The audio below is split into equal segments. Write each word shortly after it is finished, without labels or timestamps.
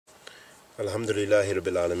Alhamdulillahi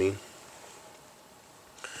Rabbil Alameen.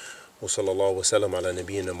 Wa sallallahu wa sallam ala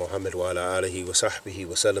nabiyyina Muhammad wa ala alihi wa sahbihi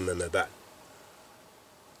wa sallam amma ba'd.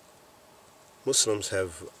 Muslims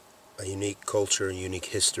have a unique culture and unique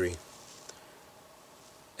history.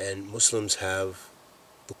 And Muslims have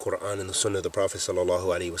the Quran and the Sunnah of the Prophet sallallahu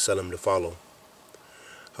alaihi wasallam to follow.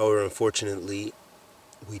 However, unfortunately,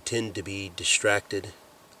 we tend to be distracted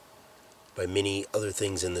by many other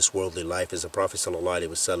things in this worldly life, as the Prophet sallallahu alaihi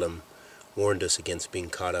wasallam warned us against being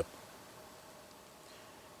caught up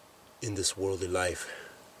in this worldly life,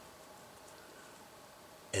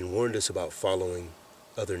 and warned us about following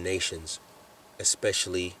other nations,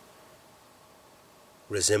 especially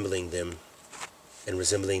resembling them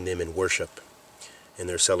in worship, in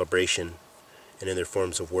their celebration, and in their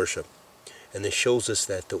forms of worship. And this shows us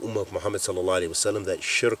that the Ummah of Muhammad sallallahu alaihi wasallam, that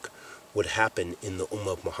shirk would happen in the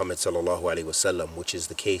Ummah of Muhammad sallallahu alaihi wasallam, which is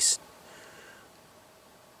the case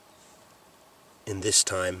in this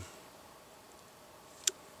time,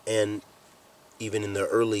 and even in the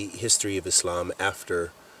early history of Islam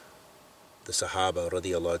after the Sahabah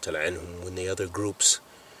radiallahu ta'ala anhum, when the other groups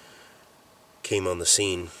came on the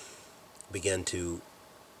scene, began to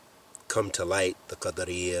come to light, the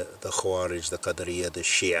Qadariyah, the Khawaarij, the Qadariyah, the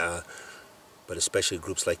Shia, but especially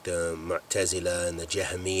groups like the Mu'tazila and the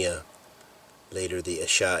Jahmiyyah, later the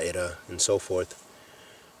Ash'ari and so forth,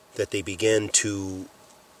 that they began to,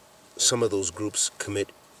 some of those groups commit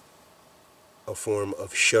a form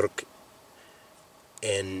of shirk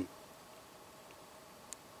and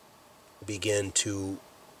began to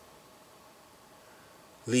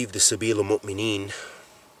leave the Sabil al-Mu'mineen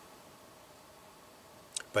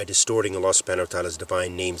by distorting Allah subhanahu wa ta'ala's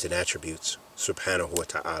divine names and attributes, subhanahu wa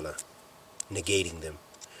ta'ala, negating them.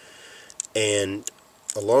 And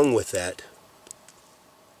along with that,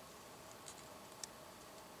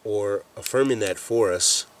 or affirming that for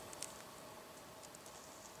us,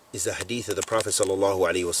 is the Hadeeth of the Prophet sallallahu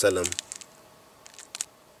alaihi wasallam,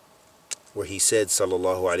 where he said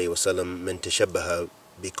sallallahu alaihi wasallam, "Man tashabbaha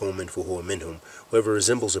biqawmin fahuwa minhum." Whoever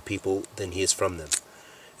resembles a people, then he is from them.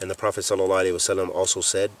 And the Prophet sallallahu alaihi wasallam also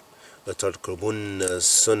said, "Latarkabunna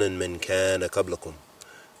sunan man kana qablakum,"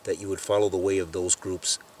 that you would follow the way of those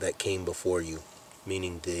groups that came before you,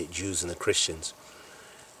 meaning the Jews and the Christians.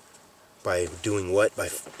 By doing what? By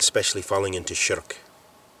especially falling into shirk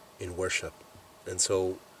in worship. And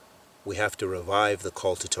so we have to revive the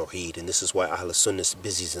call to Tawheed, and this is why Ahl Sunnah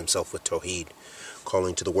busies himself with Tawheed,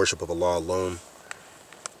 calling to the worship of Allah alone,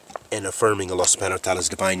 and affirming Allah subhanahu wa ta'ala's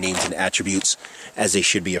divine names and attributes as they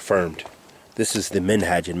should be affirmed. This is the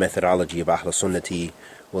minhaj and methodology of Ahl Sunnati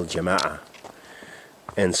wal Jama'ah.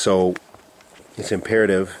 And so it's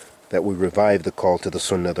imperative that we revive the call to the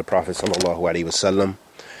Sunnah of the Prophet sallallahu alaihi wasallam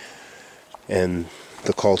and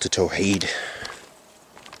the call to Tawheed.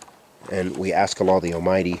 And we ask Allah the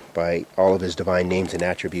Almighty, by all of His divine names and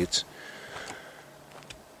attributes,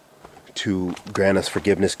 to grant us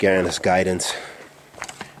forgiveness, grant us guidance,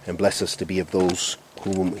 and bless us to be of those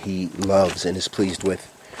whom He loves and is pleased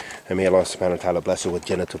with. And may Allah subhanahu wa ta'ala bless us with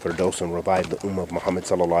Jannatul Firdaus and revive the Ummah of Muhammad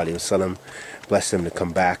sallallahu alaihi wasallam. Bless them to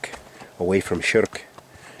come back away from shirk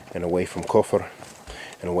and away from kufr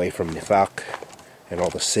and away from nifaq and all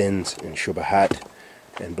the sins and shubahat,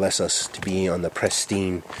 and bless us to be on the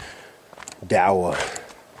pristine da'wah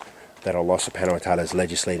that Allah subhanahu wa ta'ala has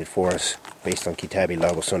legislated for us, based on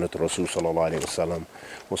Kitabillah wa Sunnat Rasul sallallahu alayhi wa sallam.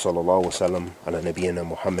 Wa sallallahu wa sallam ala nabiyyina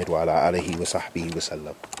Muhammad wa ala alihi wa sahbihi wa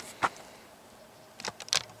sallam.